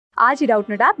आज ही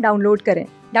Doubtnut app download करें।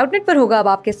 डाउटनट पर होगा अब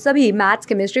आपके सभी मैथ्स,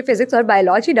 केमिस्ट्री, फिजिक्स और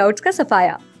बायोलॉजी डाउट्स का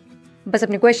सफाया। बस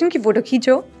अपने क्वेश्चन की फोटो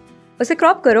खींचो, उसे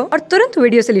क्रॉप करो और तुरंत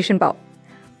वीडियो सोल्यूशन पाओ।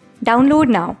 Download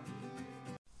now.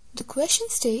 The question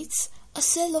states, a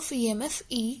cell of EMF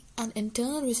E and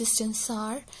internal resistance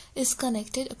R is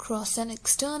connected across an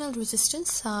external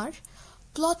resistance R.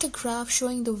 Plot a graph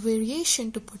showing the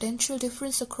variation to potential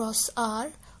difference across R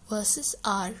versus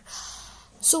R.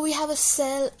 So we have a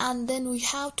cell and then we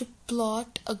have to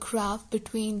plot a graph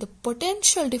between the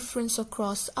potential difference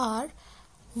across R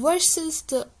versus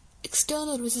the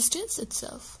external resistance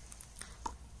itself.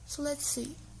 So let's see.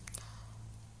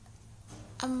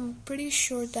 I'm pretty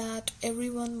sure that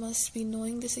everyone must be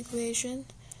knowing this equation,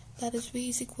 that is V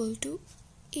is equal to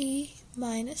E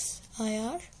minus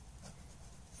IR,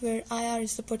 where IR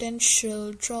is the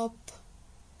potential drop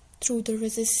through the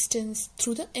resistance,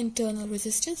 through the internal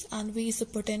resistance, and V is the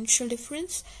potential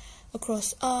difference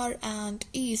across R, and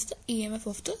E is the EMF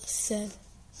of the cell.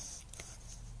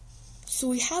 So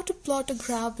we have to plot a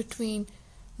graph between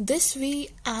this V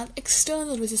and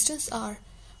external resistance R,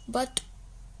 but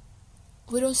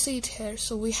we don't see it here,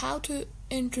 so we have to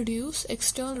introduce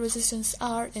external resistance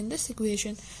R in this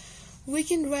equation. We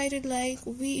can write it like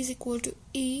V is equal to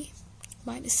E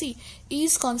minus C. E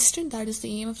is constant, that is the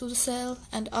EMF of the cell,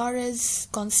 and R is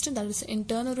constant, that is the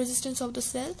internal resistance of the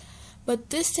cell, but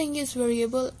this thing is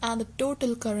variable and the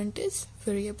total current is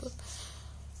variable.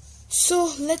 So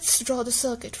let's draw the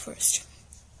circuit first,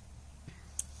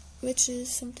 which is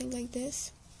something like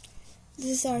this.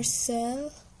 This is our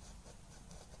cell.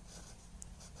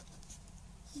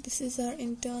 This is our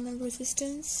internal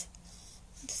resistance.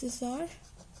 This is our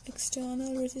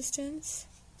external resistance.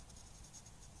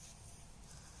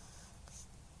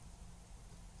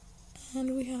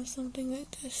 And we have something like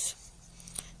this.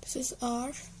 This is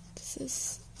R, this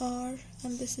is R,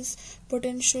 and this is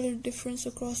potential difference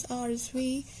across R is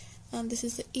V, and this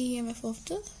is the EMF of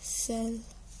the cell.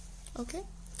 Okay?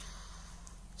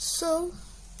 So,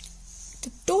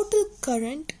 the total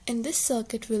current in this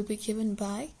circuit will be given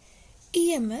by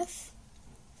EMF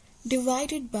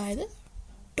divided by the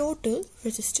total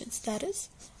resistance, that is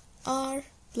R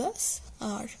plus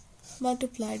R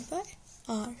multiplied by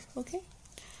R. Okay?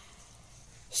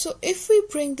 So if we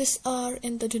bring this R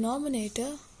in the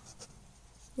denominator,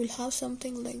 we'll have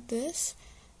something like this,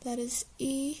 that is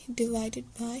E divided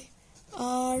by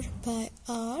R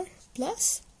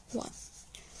plus 1.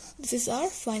 This is our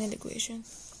final equation.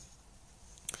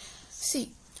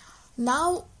 See,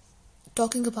 now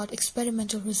talking about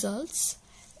experimental results,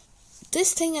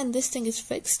 this thing and this thing is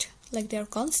fixed, like they are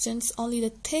constants, only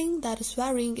the thing that is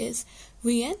varying is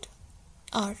V and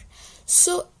R.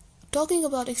 So talking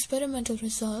about experimental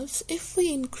results, if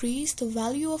we increase the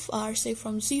value of R, say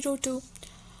from 0 to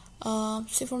 10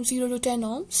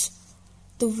 ohms,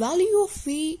 the value of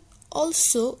V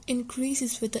also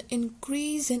increases with the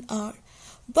increase in R,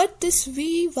 but this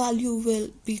V value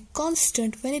will be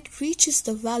constant when it reaches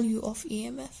the value of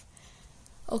EMF.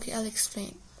 Okay, I'll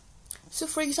explain. So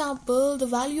for example, the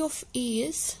value of E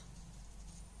is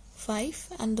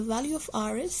 5 and the value of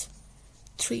R is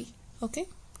 3. Okay,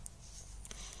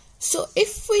 so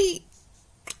if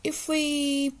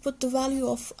we put the value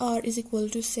of R is equal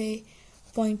to say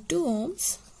 0.2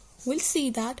 ohms, we'll see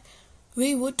that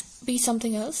we would be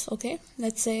something else. Okay,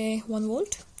 let's say 1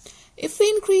 volt. If we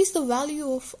increase the value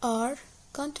of R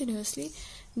continuously,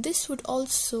 this would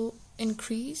also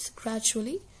increase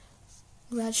gradually,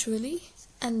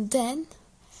 and then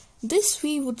this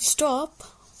V would stop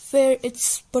where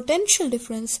its potential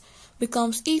difference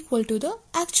becomes equal to the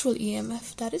actual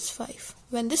EMF, that is 5.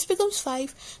 When this becomes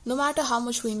 5, no matter how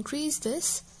much we increase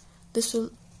this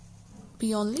will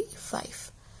be only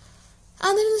 5.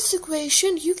 And then in this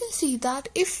equation, you can see that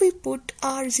if we put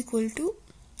R is equal to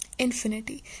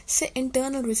infinity, say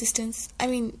external resistance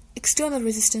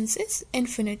is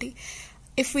infinity.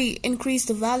 If we increase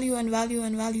the value and value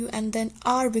and value, and then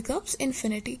R becomes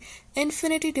infinity.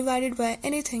 Infinity divided by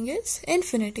anything is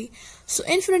infinity. So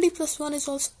infinity plus 1 is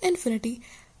also infinity.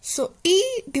 So E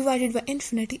divided by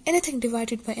infinity, anything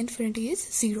divided by infinity is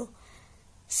 0.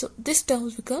 So this term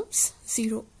becomes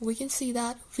 0. We can see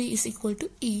that V is equal to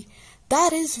E.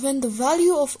 That is, when the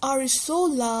value of R is so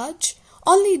large,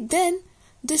 only then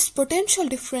this potential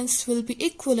difference will be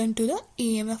equivalent to the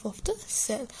EMF of the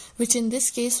cell, which in this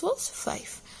case was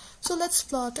 5. So let's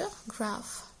plot a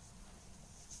graph.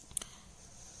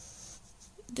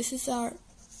 This is our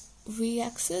V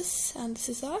axis and this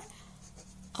is our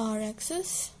R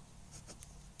axis.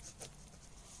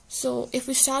 So if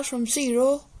we start from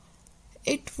 0,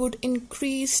 it would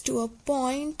increase to a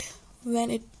point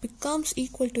when it becomes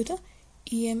equal to the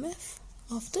EMF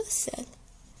of the cell.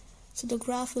 So the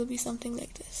graph will be something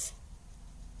like this.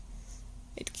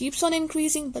 It keeps on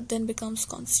increasing but then becomes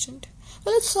constant.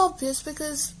 Well, it's obvious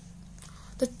because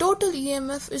the total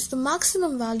EMF is the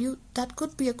maximum value that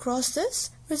could be across this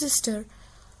resistor.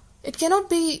 It cannot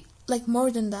be like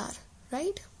more than that,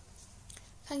 right?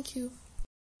 Thank you.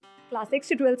 Class 6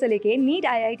 से 12 से लेके NEET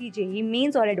IIT JEE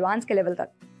mains और advance के level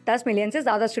तक 10 million से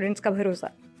ज़्यादा students का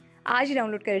भरोसा। आज ही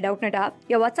डाउनलोड करें डाउटनेट ऐप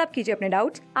या व्हाट्सएप कीजिए अपने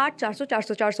डाउट्स 8400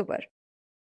 400 400 पर।